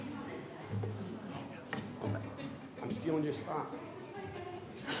stealing your spot.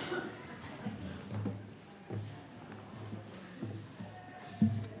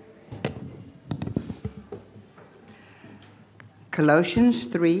 Colossians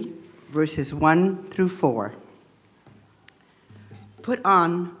 3, verses 1 through 4. Put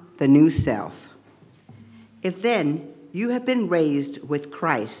on the new self. If then you have been raised with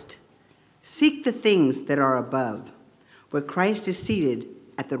Christ, seek the things that are above, where Christ is seated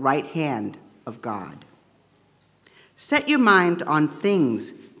at the right hand of God. Set your mind on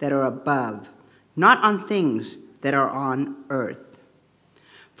things that are above, not on things that are on earth.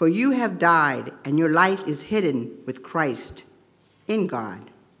 For you have died, and your life is hidden with Christ in God.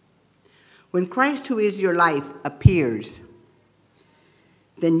 When Christ, who is your life, appears,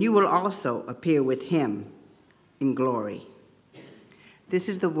 then you will also appear with him in glory. This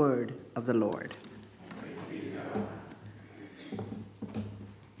is the word of the Lord.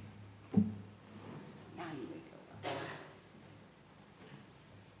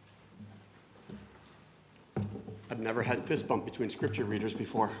 I've never had fist bump between scripture readers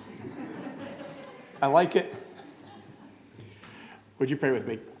before. I like it. Would you pray with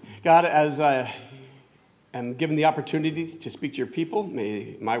me? God, as I am given the opportunity to speak to your people,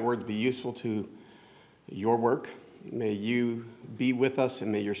 may my words be useful to your work. May you be with us,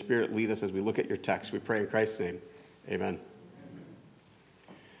 and may your Spirit lead us as we look at your text. We pray in Christ's name. Amen.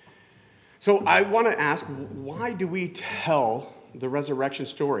 So I want to ask, why do we tell the resurrection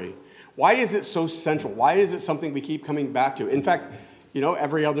story? Why is it so central? Why is it something we keep coming back to? In fact,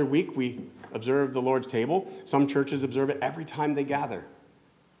 every other week we observe the Lord's table. Some churches observe it every time they gather.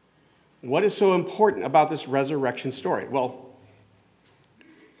 What is so important about this resurrection story? Well,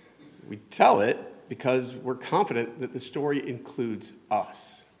 we tell it because we're confident that the story includes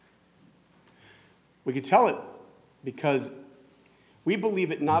us. We can tell it because we believe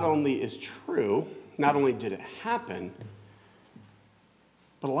it not only is true, not only did it happen,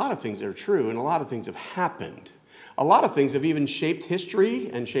 but a lot of things are true and a lot of things have happened. A lot of things have even shaped history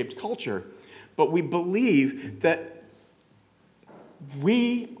and shaped culture. But we believe that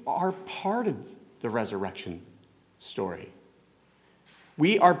we are part of the resurrection story.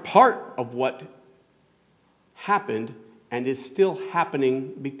 We are part of what happened and is still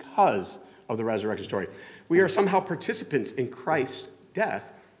happening because of the resurrection story. We are somehow participants in Christ's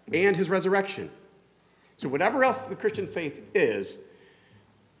death and his resurrection. So whatever else the Christian faith is,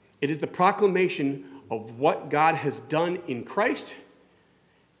 it is the proclamation of what God has done in Christ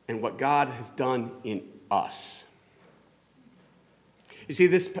and what God has done in us. You see,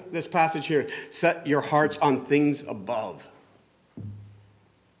 this passage here, set your hearts on things above.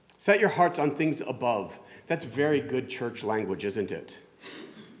 Set your hearts on things above. That's very good church language, isn't it?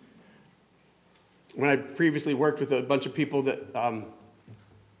 When I previously worked with a bunch of people that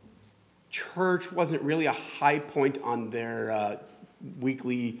church wasn't really a high point on their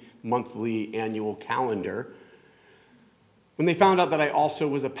weekly, monthly, annual calendar. When they found out that I also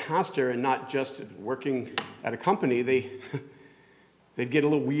was a pastor and not just working at a company, they'd get a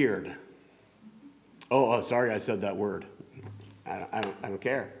little weird. Oh, sorry, I said that word. I don't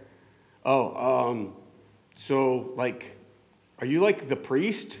care. So are you like the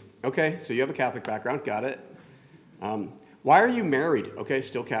priest? Okay, so you have a Catholic background, got it. Why are you married? Okay,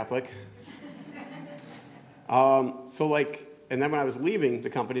 still Catholic. And then when I was leaving the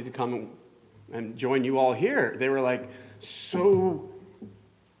company to come and join you all here, they were like, so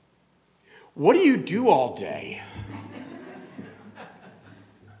what do you do all day?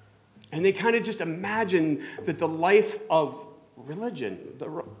 And they kind of just imagine that the life of religion,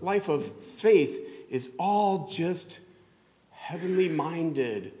 the life of faith is all just heavenly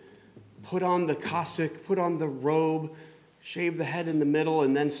minded. Put on the cassock, put on the robe, shave the head in the middle,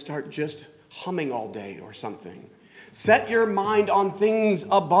 and then start just humming all day or something. Set your mind on things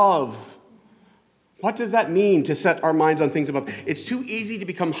above. What does that mean, to set our minds on things above? It's too easy to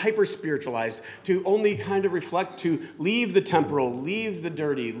become hyper-spiritualized, to only kind of reflect, to leave the temporal, leave the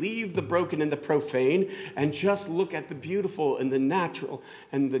dirty, leave the broken and the profane, and just look at the beautiful and the natural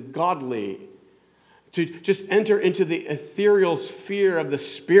and the godly. To just enter into the ethereal sphere of the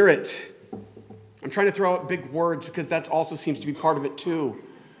Spirit. I'm trying to throw out big words because that also seems to be part of it too.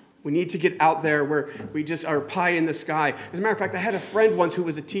 We need to get out there where we just are pie in the sky. As a matter of fact, I had a friend once who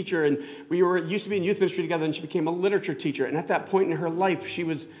was a teacher, and we used to be in youth ministry together, and she became a literature teacher. And at that point in her life, she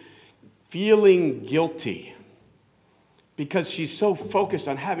was feeling guilty because she's so focused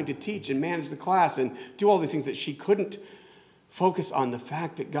on having to teach and manage the class and do all these things that she couldn't focus on the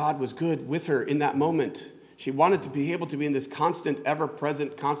fact that God was good with her in that moment. She wanted to be able to be in this constant,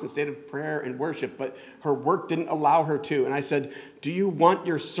 ever-present, constant state of prayer and worship, but her work didn't allow her to. And I said, do you want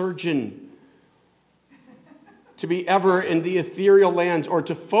your surgeon to be ever in the ethereal lands, or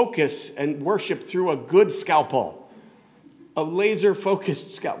to focus and worship through a good scalpel, a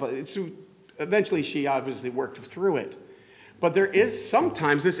laser-focused scalpel. Eventually, she obviously worked through it. But there is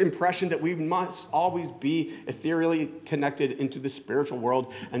sometimes this impression that we must always be ethereally connected into the spiritual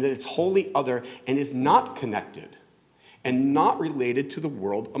world, and that it's wholly other and is not connected and not related to the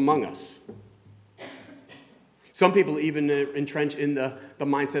world among us. Some people even entrench in the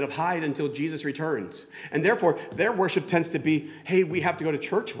mindset of hide until Jesus returns. And therefore, their worship tends to be, hey, we have to go to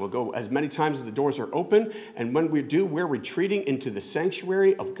church. We'll go as many times as the doors are open. And when we do, we're retreating into the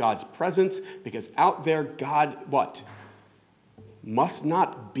sanctuary of God's presence, because out there, God, what? Must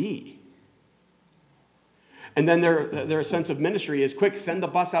not be. And then their sense of ministry is, quick, send the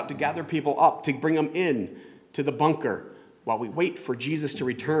bus out to gather people up, to bring them in to the bunker while we wait for Jesus to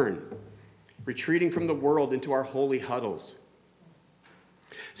return, retreating from the world into our holy huddles.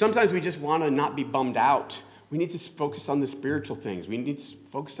 Sometimes we just want to not be bummed out. We need to focus on the spiritual things. We need to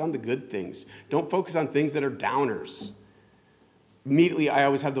focus on the good things. Don't focus on things that are downers. Immediately, I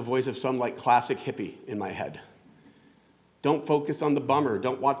always have the voice of some like classic hippie in my head. Don't focus on the bummer.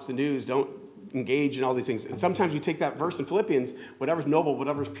 Don't watch the news. Don't engage in all these things. And sometimes we take that verse in Philippians, whatever's noble,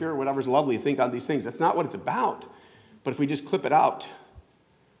 whatever's pure, whatever's lovely, think on these things. That's not what it's about. But if we just clip it out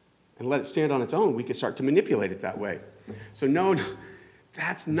and let it stand on its own, we can start to manipulate it that way. So no,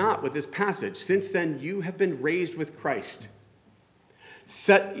 that's not what this passage. Since then, you have been raised with Christ.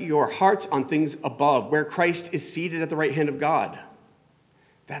 Set your hearts on things above, where Christ is seated at the right hand of God.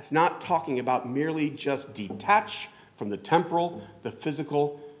 That's not talking about merely just detach from the temporal, the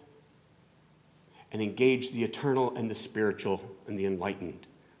physical, and engage the eternal and the spiritual and the enlightened.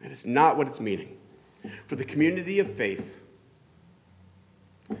 That is not what it's meaning. For the community of faith,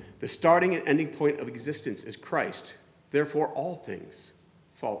 the starting and ending point of existence is Christ. Therefore, all things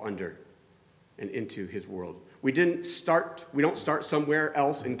fall under and into his world. We don't start somewhere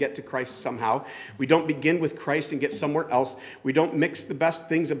else and get to Christ somehow. We don't begin with Christ and get somewhere else. We don't mix the best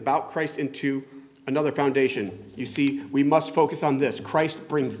things about Christ into another foundation. You see, we must focus on this. Christ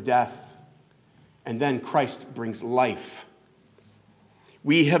brings death, and then Christ brings life.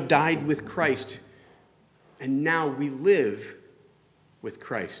 We have died with Christ, and now we live with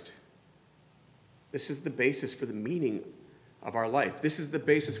Christ. This is the basis for the meaning of our life. This is the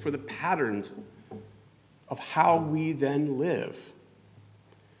basis for the patterns of how we then live.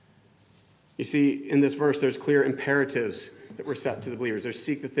 You see, in this verse, there's clear imperatives that were set to the believers. There's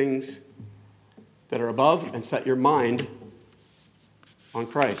seek the things that are above and set your mind on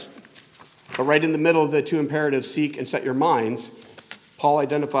Christ. But right in the middle of the two imperatives, seek and set your minds, Paul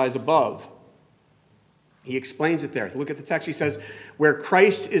identifies above. He explains it there. Look at the text. He says, where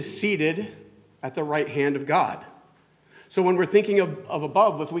Christ is seated at the right hand of God. So when we're thinking of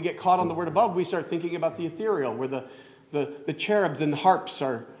above, if we get caught on the word above, we start thinking about the ethereal, where the cherubs and harps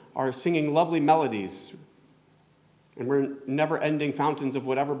are singing lovely melodies. And where never-ending fountains of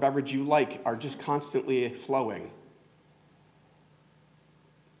whatever beverage you like are just constantly flowing.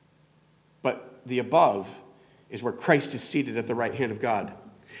 But the above is where Christ is seated at the right hand of God.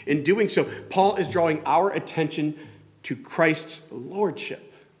 In doing so, Paul is drawing our attention to Christ's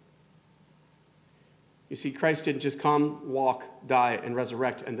lordship. You see, Christ didn't just come, walk, die, and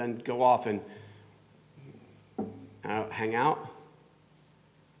resurrect, and then go off and hang out.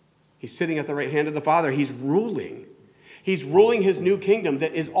 He's sitting at the right hand of the Father. He's ruling. He's ruling his new kingdom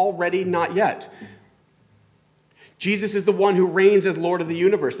that is already not yet. Jesus is the one who reigns as Lord of the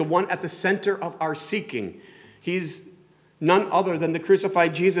universe, the one at the center of our seeking. He's none other than the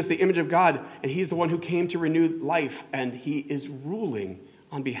crucified Jesus, the image of God, and he's the one who came to renew life, and he is ruling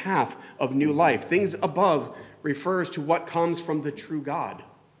on behalf of new life. Things above refers to what comes from the true God,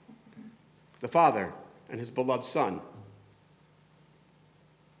 the Father and his beloved Son.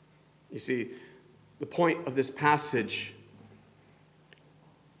 You see, the point of this passage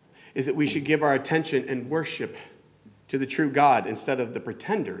is that we should give our attention and worship to the true God instead of the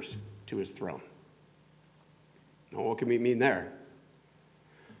pretenders to his throne. Now, what can we mean there?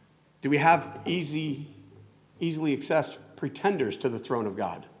 Do we have easily accessed pretenders to the throne of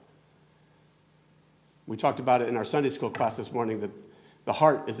God? We talked about it in our Sunday school class this morning, that the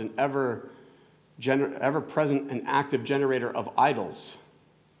heart is an ever-present and active generator of idols.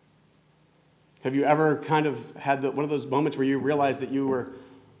 Have you ever kind of had one of those moments where you realized that you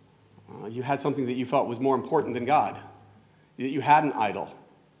had something that you felt was more important than God? That you had an idol?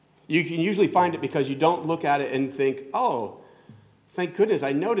 You can usually find it because you don't look at it and think, oh, thank goodness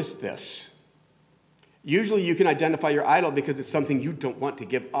I noticed this. Usually you can identify your idol because it's something you don't want to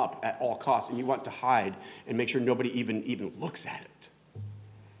give up at all costs, and you want to hide and make sure nobody even looks at it.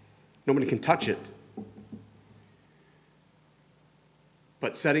 Nobody can touch it.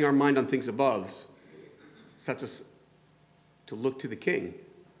 But setting our mind on things above sets us to look to the King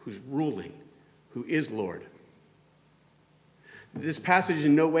who's ruling, who is Lord. This passage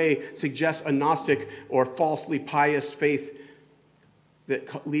in no way suggests a Gnostic or falsely pious faith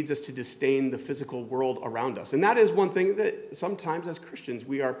that leads us to disdain the physical world around us. And that is one thing that sometimes as Christians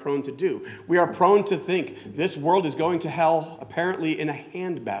we are prone to do. We are prone to think this world is going to hell apparently in a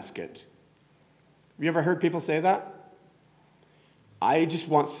handbasket. Have you ever heard people say that? I just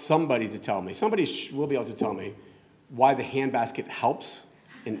want somebody to tell me, somebody will be able to tell me why the handbasket helps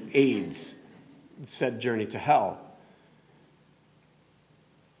and aids said journey to hell.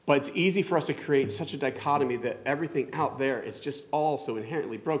 But it's easy for us to create such a dichotomy that everything out there is just all so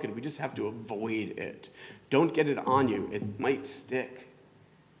inherently broken. We just have to avoid it. Don't get it on you. It might stick.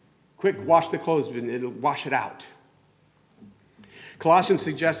 Quick, wash the clothes and it'll wash it out. Colossians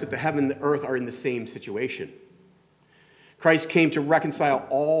suggests that the heaven and the earth are in the same situation. Christ came to reconcile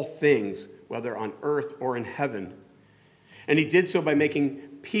all things, whether on earth or in heaven. And he did so by making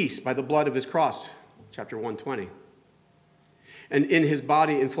peace by the blood of his cross, chapter 120. And in his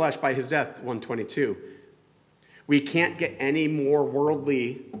body and flesh by his death, 122. We can't get any more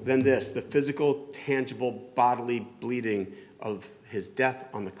worldly than this, the physical, tangible, bodily bleeding of his death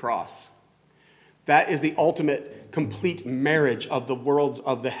on the cross. That is the ultimate, complete marriage of the worlds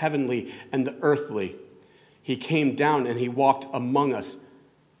of the heavenly and the earthly. He came down and he walked among us.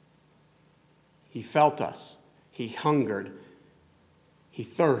 He felt us. He hungered. He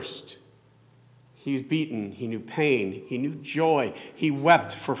thirsted. He was beaten. He knew pain. He knew joy. He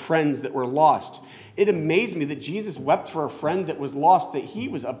wept for friends that were lost. It amazed me that Jesus wept for a friend that was lost, that he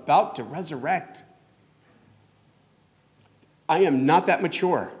was about to resurrect. I am not that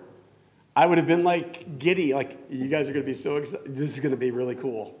mature. I would have been like giddy, like, you guys are going to be so excited. This is going to be really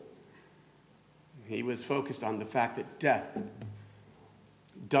cool. He was focused on the fact that death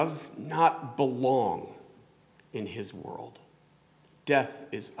does not belong in his world. Death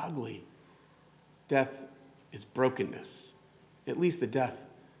is ugly. Death is brokenness, at least the death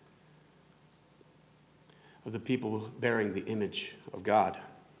of the people bearing the image of God.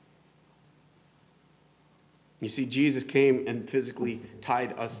 You see, Jesus came and physically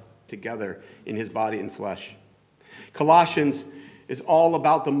tied us together in his body and flesh. Colossians is all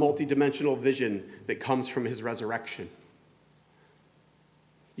about the multidimensional vision that comes from his resurrection.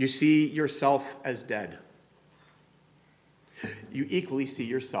 You see yourself as dead. You equally see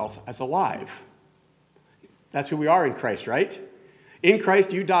yourself as alive. That's who we are in Christ, right? In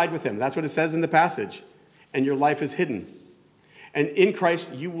Christ, you died with him. That's what it says in the passage. And your life is hidden. And in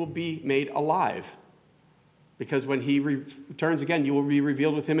Christ, you will be made alive. Because when he returns again, you will be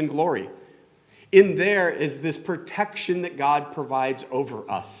revealed with him in glory. In there is this protection that God provides over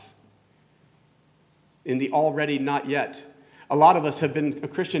us. In the already not yet. A lot of us have been a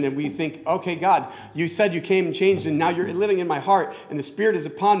Christian and we think, okay, God, you said you came and changed and now you're living in my heart and the Spirit is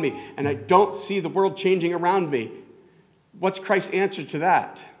upon me and I don't see the world changing around me. What's Christ's answer to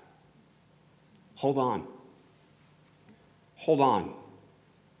that? Hold on. Hold on.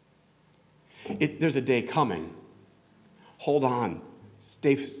 There's a day coming. Hold on.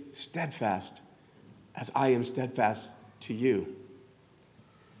 Stay steadfast as I am steadfast to you.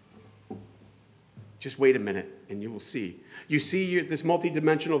 Just wait a minute and you will see. You see this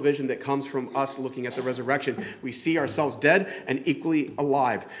multidimensional vision that comes from us looking at the resurrection. We see ourselves dead and equally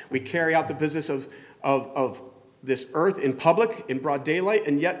alive. We carry out the business of this earth in public, in broad daylight,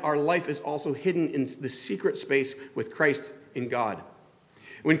 and yet our life is also hidden in the secret space with Christ in God.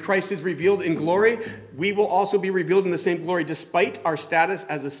 When Christ is revealed in glory, we will also be revealed in the same glory, despite our status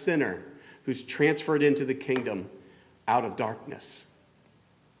as a sinner who's transferred into the kingdom out of darkness.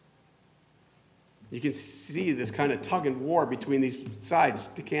 You can see this kind of tug and war between these sides,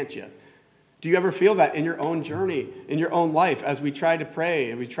 can't you? Do you ever feel that in your own journey, in your own life, as we try to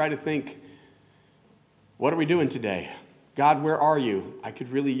pray and we try to think, what are we doing today? God, where are you? I could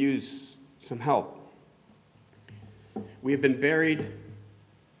really use some help. We have been buried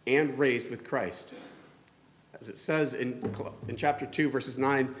and raised with Christ. As it says in chapter 2, verses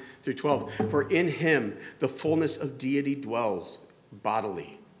 9 through 12, for in him the fullness of deity dwells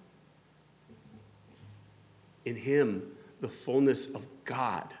bodily. In him, the fullness of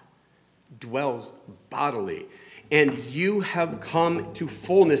God dwells bodily. And you have come to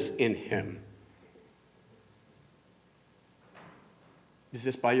fullness in him. Is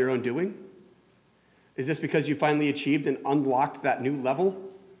this by your own doing? Is this because you finally achieved and unlocked that new level?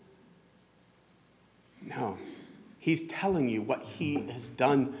 No. He's telling you what he has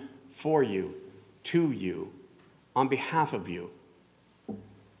done for you, to you, on behalf of you.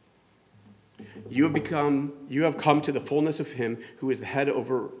 You have come to the fullness of him who is the head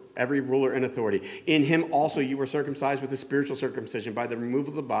over every ruler and authority. In him also you were circumcised with a spiritual circumcision by the removal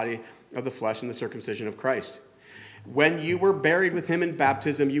of the body of the flesh and the circumcision of Christ. When you were buried with him in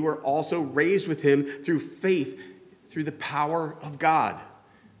baptism, you were also raised with him through faith, through the power of God,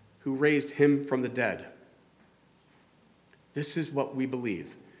 who raised him from the dead. This is what we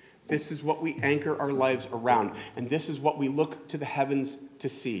believe. This is what we anchor our lives around. And this is what we look to the heavens to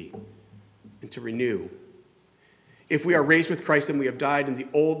see and to renew. If we are raised with Christ, then we have died, and the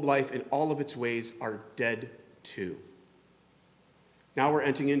old life in all of its ways are dead too. Now we're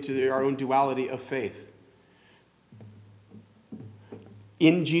entering into our own duality of faith.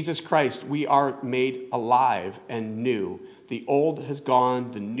 In Jesus Christ, we are made alive and new. The old has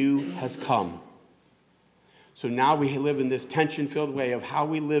gone, the new has come. So now we live in this tension-filled way of how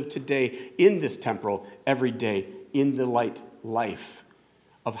we live today in this temporal, every day, in the light life.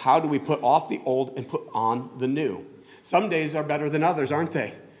 Of how do we put off the old and put on the new. Some days are better than others, aren't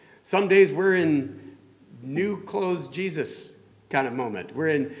they? Some days we're in new clothes Jesus kind of moment. We're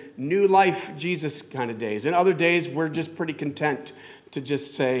in new life Jesus kind of days. And other days we're just pretty content to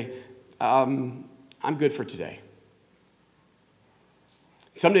just say, I'm good for today.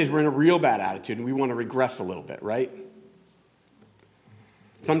 Some days we're in a real bad attitude and we want to regress a little bit, right?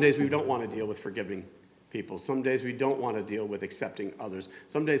 Some days we don't want to deal with forgiving people. Some days we don't want to deal with accepting others.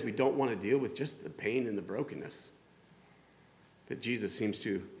 Some days we don't want to deal with just the pain and the brokenness that Jesus seems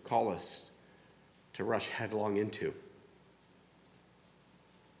to call us to rush headlong into.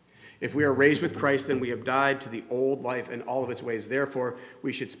 If we are raised with Christ, then we have died to the old life and all of its ways. Therefore,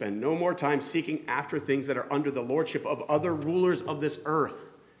 we should spend no more time seeking after things that are under the lordship of other rulers of this earth,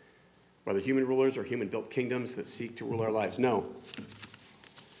 whether human rulers or human-built kingdoms that seek to rule our lives. No.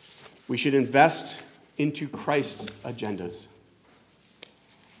 We should invest into Christ's agendas.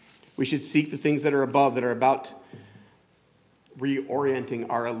 We should seek the things that are above, that are about reorienting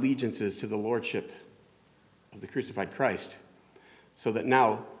our allegiances to the lordship of the crucified Christ, so that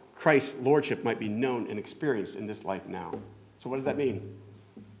now Christ's lordship might be known and experienced in this life now. So what does that mean?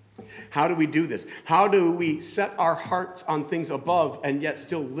 How do we do this? How do we set our hearts on things above and yet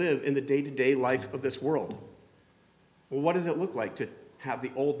still live in the day-to-day life of this world? Well, what does it look like to have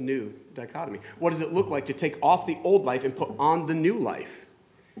the old-new dichotomy? What does it look like to take off the old life and put on the new life?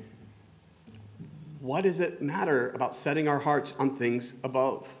 What does it matter about setting our hearts on things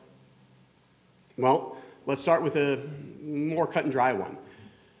above? Well, let's start with a more cut and dry one.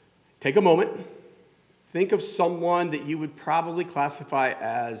 Take a moment. Think of someone that you would probably classify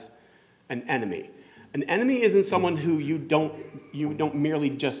as an enemy. An enemy isn't someone who you don't merely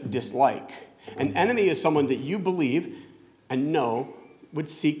just dislike. An enemy is someone that you believe and know would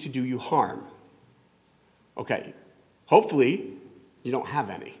seek to do you harm. Okay, hopefully you don't have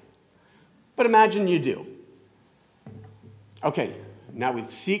any. But imagine you do. Okay, now we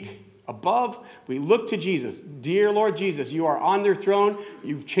seek above, we look to Jesus. Dear Lord Jesus, you are on your throne.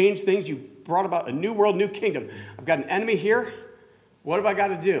 You've changed things. You've brought about a new world, new kingdom. I've got an enemy here. What have I got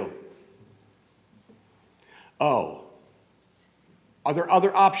to do? Oh, are there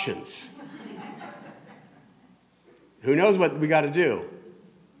other options? Who knows what we got to do?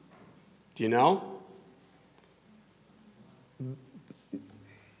 Do you know?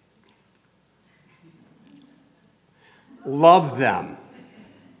 Love them.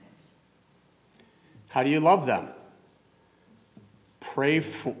 How do you love them? Pray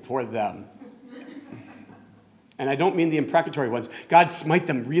for them. And I don't mean the imprecatory ones. God, smite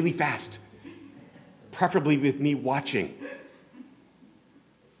them really fast, preferably with me watching.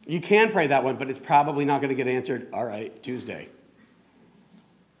 You can pray that one, but it's probably not going to get answered, all right, Tuesday.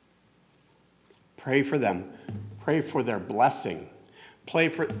 Pray for them. Pray for their blessing. Pray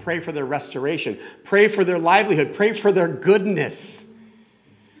for their restoration. Pray for their livelihood. Pray for their goodness.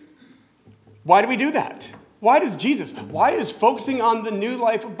 Why do we do that? Why is focusing on the new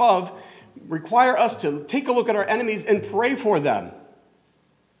life above require us to take a look at our enemies and pray for them?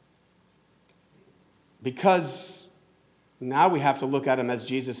 Because now we have to look at them as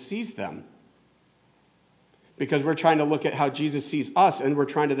Jesus sees them. Because we're trying to look at how Jesus sees us, and we're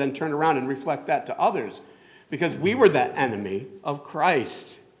trying to then turn around and reflect that to others. Because we were that enemy of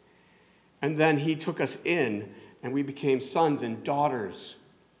Christ. And then he took us in, and we became sons and daughters.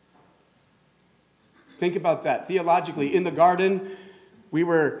 Think about that. Theologically, in the garden, we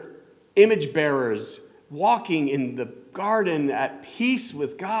were image bearers, walking in the garden at peace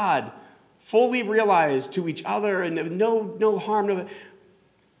with God, fully realized to each other, and no harm.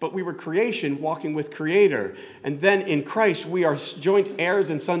 But we were creation walking with Creator. And then in Christ, we are joint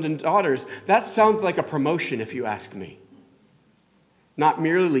heirs and sons and daughters. That sounds like a promotion, if you ask me. not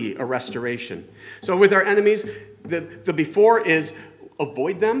merely a restoration. So with our enemies, the before is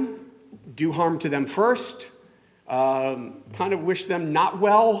avoid them, do harm to them first, kind of wish them not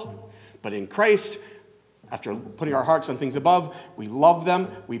well. But in Christ, after putting our hearts on things above, we love them,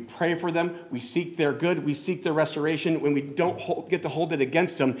 we pray for them, we seek their good, we seek their restoration when we don't get to hold it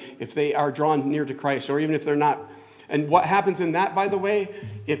against them if they are drawn near to Christ, or even if they're not. And what happens in that, by the way,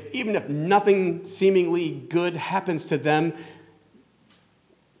 even if nothing seemingly good happens to them,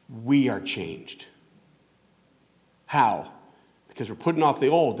 we are changed. How? Because we're putting off the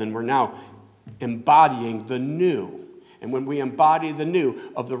old and we're now embodying the new. And when we embody the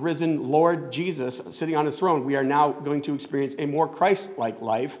new of the risen Lord Jesus sitting on his throne, we are now going to experience a more Christ-like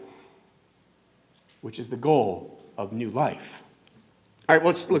life, which is the goal of new life. All right,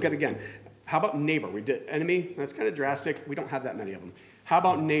 well, let's look at it again. How about neighbor? We did enemy. That's kind of drastic. We don't have that many of them. How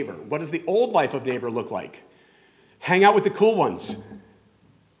about neighbor? What does the old life of neighbor look like? Hang out with the cool ones,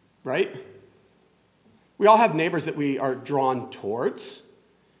 right? We all have neighbors that we are drawn towards,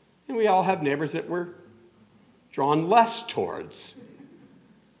 and we all have neighbors that we're drawn less towards.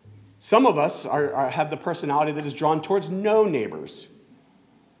 Some of us have the personality that is drawn towards no neighbors.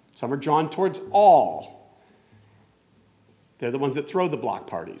 Some are drawn towards all. They're the ones that throw the block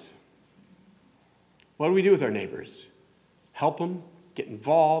parties. What do we do with our neighbors? Help them, get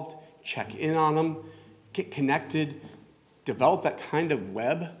involved, check in on them, get connected, develop that kind of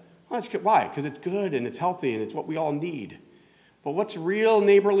web. Well, that's good. Why? Because it's good and it's healthy and it's what we all need. But what's real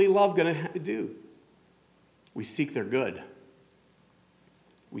neighborly love going to do? We seek their good.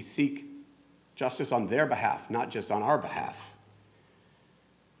 We seek justice on their behalf, not just on our behalf.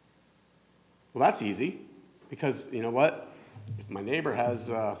 Well, that's easy because, you know what? If my neighbor has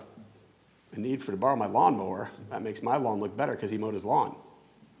a need to borrow my lawnmower, that makes my lawn look better because he mowed his lawn.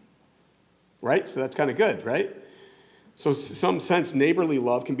 Right? So that's kind of good, right? So in some sense, neighborly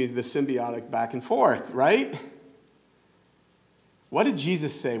love can be the symbiotic back and forth, right? What did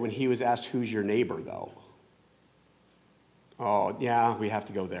Jesus say when he was asked, who's your neighbor, though? Oh, yeah, we have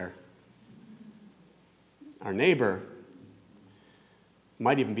to go there. Our neighbor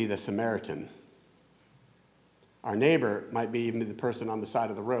might even be the Samaritan. Our neighbor might be even the person on the side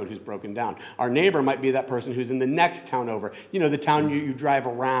of the road who's broken down. Our neighbor might be that person who's in the next town over. You know, the town you drive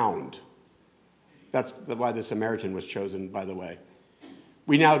around. That's why the Samaritan was chosen, by the way.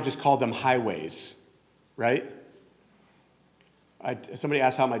 We now just call them highways, right? Somebody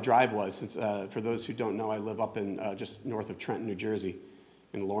asked how my drive was. Since, for those who don't know, I live up in just north of Trenton, New Jersey,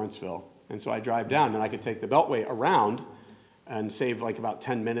 in Lawrenceville. And so I drive down, and I could take the Beltway around and save like about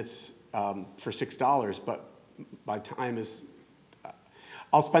 10 minutes for $6. But my time is,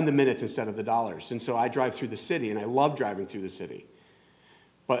 I'll spend the minutes instead of the dollars. And so I drive through the city, and I love driving through the city.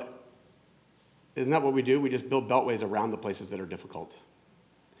 But isn't that what we do? We just build beltways around the places that are difficult.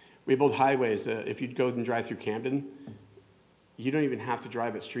 We build highways. If you go and drive through Camden, you don't even have to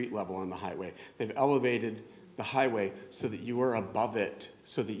drive at street level on the highway. They've elevated the highway so that you are above it,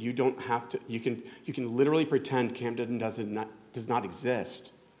 so that you don't have to, you can literally pretend Camden does not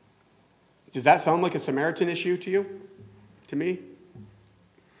exist. Does that sound like a Samaritan issue to you? To me?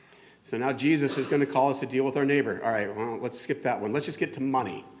 So now Jesus is going to call us to deal with our neighbor. All right, well, let's skip that one. Let's just get to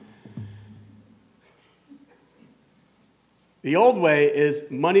money. The old way is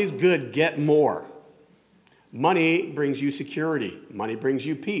money's good, get more. Money brings you security. Money brings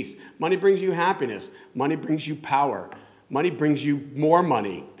you peace. Money brings you happiness. Money brings you power. Money brings you more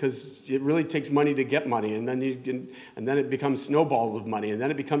money because it really takes money to get money, and then it becomes snowballs of money, and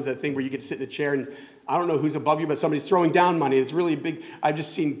then it becomes that thing where you get to sit in a chair and I don't know who's above you, but somebody's throwing down money. It's really big. I've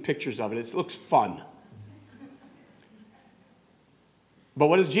just seen pictures of it. It looks fun. But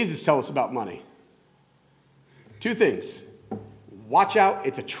what does Jesus tell us about money? Two things. Watch out,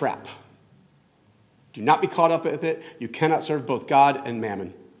 it's a trap. Do not be caught up with it. You cannot serve both God and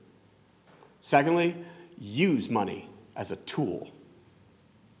mammon. Secondly, use money as a tool.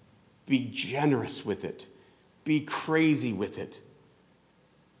 Be generous with it. Be crazy with it.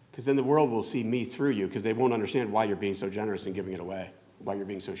 Because then the world will see me through you because they won't understand why you're being so generous and giving it away, why you're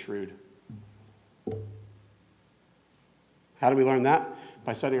being so shrewd. How do we learn that?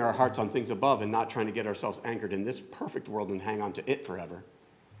 By setting our hearts on things above and not trying to get ourselves anchored in this perfect world and hang on to it forever.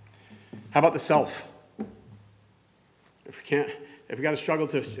 How about the self? If we got to struggle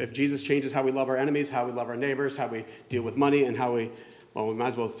if Jesus changes how we love our enemies, how we love our neighbors, how we deal with money, and we might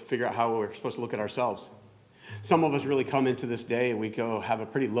as well figure out how we're supposed to look at ourselves. Some of us really come into this day and we go have a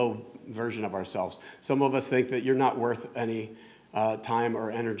pretty low version of ourselves. Some of us think that you're not worth any time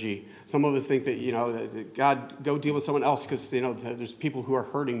or energy. Some of us think that, that God, go deal with someone else because, there's people who are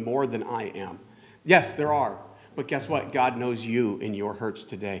hurting more than I am. Yes, there are. But guess what? God knows you in your hurts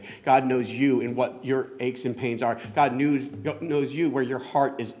today. God knows you in what your aches and pains are. God knows you where your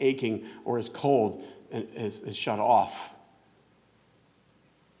heart is aching or is cold and is shut off.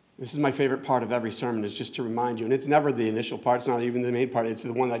 This is my favorite part of every sermon, is just to remind you. And it's never the initial part. It's not even the main part. It's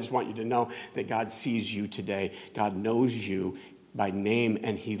the one that I just want you to know that God sees you today. God knows you by name,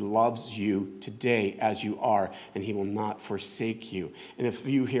 and he loves you today as you are, and he will not forsake you. And if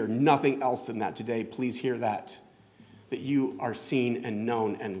you hear nothing else than that today, please hear that you are seen and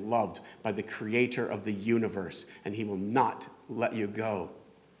known and loved by the creator of the universe, and he will not let you go.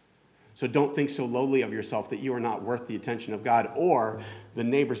 So don't think so lowly of yourself that you are not worth the attention of God or the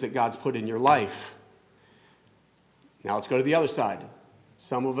neighbors that God's put in your life. Now let's go to the other side.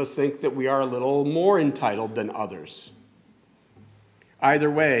 Some of us think that we are a little more entitled than others. Either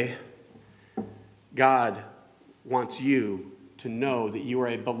way, God wants you to know that you are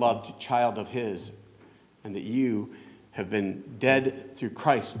a beloved child of his and that you have been dead through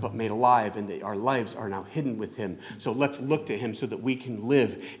Christ but made alive, and that our lives are now hidden with him. So let's look to him so that we can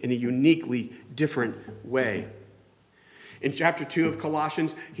live in a uniquely different way. In chapter 2 of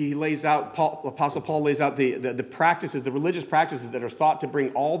Colossians, Apostle Paul lays out the practices, the religious practices that are thought to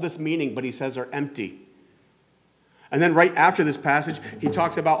bring all this meaning, but he says are empty. And then right after this passage, he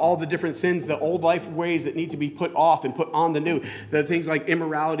talks about all the different sins, the old life ways that need to be put off and put on the new. The things like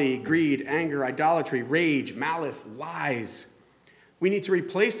immorality, greed, anger, idolatry, rage, malice, lies. We need to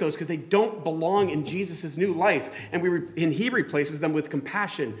replace those because they don't belong in Jesus' new life. And he replaces them with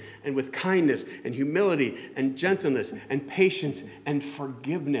compassion and with kindness and humility and gentleness and patience and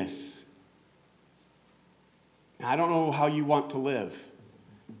forgiveness. Now, I don't know how you want to live,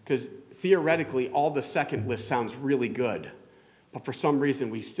 because theoretically, all the second list sounds really good, but for some reason,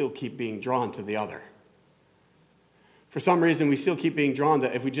 we still keep being drawn to the other. For some reason, we still keep being drawn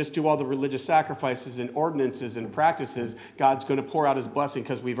that if we just do all the religious sacrifices and ordinances and practices, God's going to pour out his blessing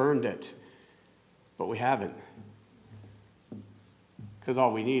because we've earned it. But we haven't. Because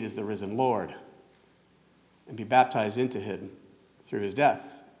all we need is the risen Lord and be baptized into him through his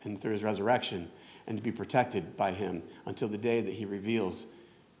death and through his resurrection, and to be protected by him until the day that he reveals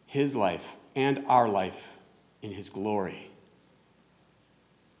his life and our life in his glory.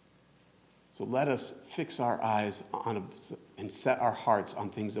 So let us fix our eyes on and set our hearts on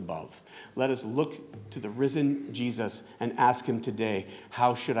things above. Let us look to the risen Jesus and ask him today,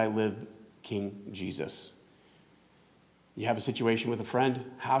 how should I live, King Jesus? You have a situation with a friend?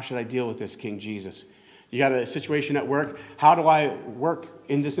 How should I deal with this, King Jesus? You got a situation at work? How do I work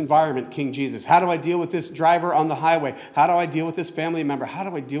in this environment, King Jesus? How do I deal with this driver on the highway? How do I deal with this family member? How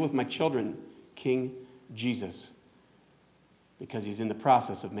do I deal with my children, King Jesus? Because he's in the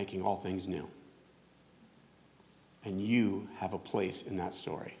process of making all things new. And you have a place in that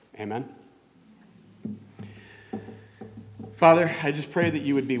story. Amen? Father, I just pray that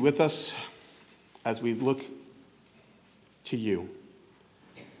you would be with us as we look to you.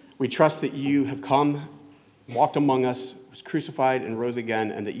 We trust that you have come, walked among us, was crucified and rose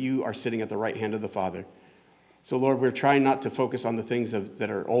again, and that you are sitting at the right hand of the Father. So, Lord, we're trying not to focus on the things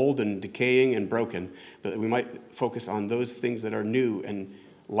that are old and decaying and broken, but that we might focus on those things that are new and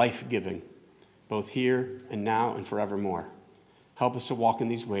life-giving, both here and now and forevermore. Help us to walk in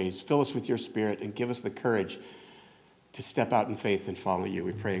these ways. Fill us with your Spirit and give us the courage to step out in faith and follow you.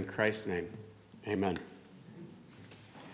 We pray in Christ's name. Amen.